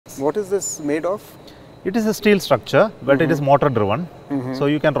What is this made of? It is a steel structure, but it is motor driven. So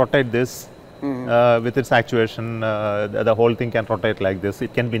you can rotate this with its actuation. The whole thing can rotate like this.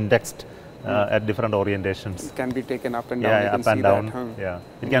 It can be indexed at different orientations. It can be taken up and down. Yeah, up and down.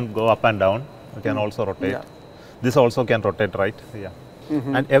 Yeah, it can go up and down. It can also rotate. This also can rotate, right? Yeah.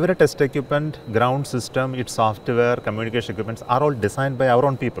 And every test equipment, ground system, its software, communication equipments are all designed by our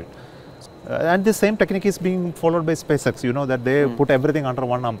own people. And the same technique is being followed by SpaceX, you know, that they put everything under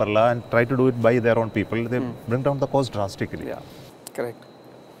one umbrella and try to do it by their own people. They bring down the cost drastically. Yeah, correct.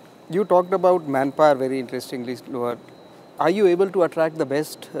 You talked about manpower very interestingly, Stuart. Are you able to attract the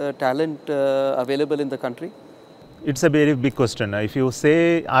best talent available in the country? It's a very big question. If you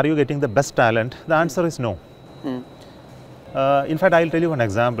say, are you getting the best talent? The answer is no. In fact, I'll tell you one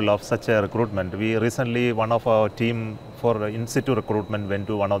example of such a recruitment. We recently, one of our team for in-situ recruitment went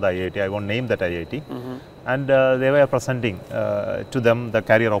to one of the IIT. I won't name that IIT. And they were presenting to them the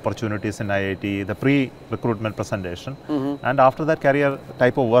career opportunities in IIT, the pre-recruitment presentation. And after that career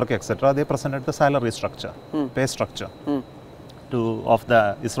type of work, etc., they presented the salary structure, pay structure of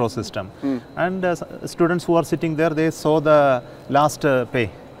the Isro system. And students who are sitting there, they saw the last pay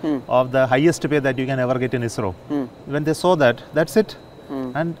of the highest pay that you can ever get in Isro. When they saw that, that's it.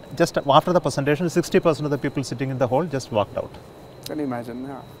 And just after the presentation, 60% of the people sitting in the hall just walked out. Can you imagine?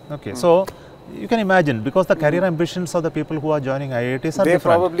 Yeah. Okay, so you can imagine, because the career ambitions of the people who are joining IITs are they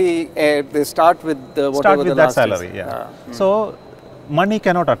different. Probably they start with whatever the that last salary. is. Yeah. So money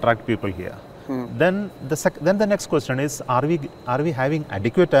cannot attract people here. Then the next question is, are we having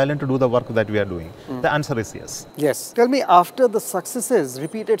adequate talent to do the work that we are doing? The answer is yes. Yes. Tell me, after the successes,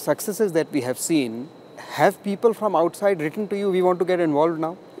 repeated successes that we have seen, have people from outside written to you, we want to get involved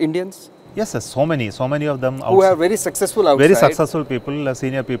now, Indians? Yes, yes, so many of them who are very successful outside. Very successful people,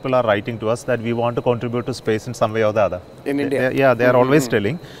 senior people are writing to us that we want to contribute to space in some way or the other. In India? Yeah, they are always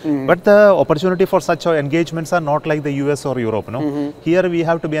telling. But the opportunity for such engagements are not like the US or Europe. No? Here we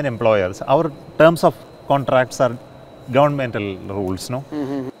have to be an employer. Our terms of contracts are governmental rules. No?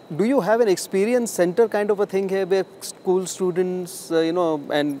 Do you have an experience center kind of a thing here where school students,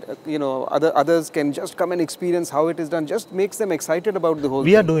 others can just come and experience how it is done? Just makes them excited about the whole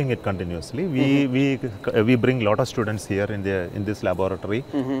thing. We are doing it continuously. We bring a lot of students here in this laboratory.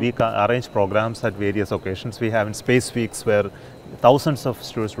 We arrange programs at various occasions. We have in space weeks where thousands of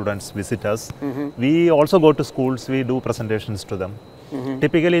students visit us. We also go to schools. We do presentations to them.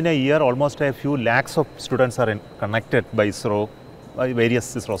 Typically in a year, almost a few lakhs of students are connected by Isro.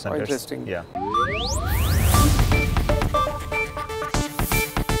 Various Isro centers. Interesting. Yeah.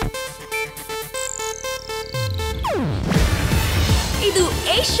 ಇದು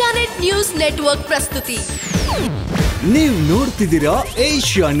Asianet News Network ಪ್ರಸ್ತುತಿ. ನೀವು ನೋಡ್ತಿದ್ದೀರಾ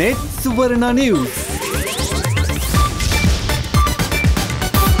Asianet Suvarna News.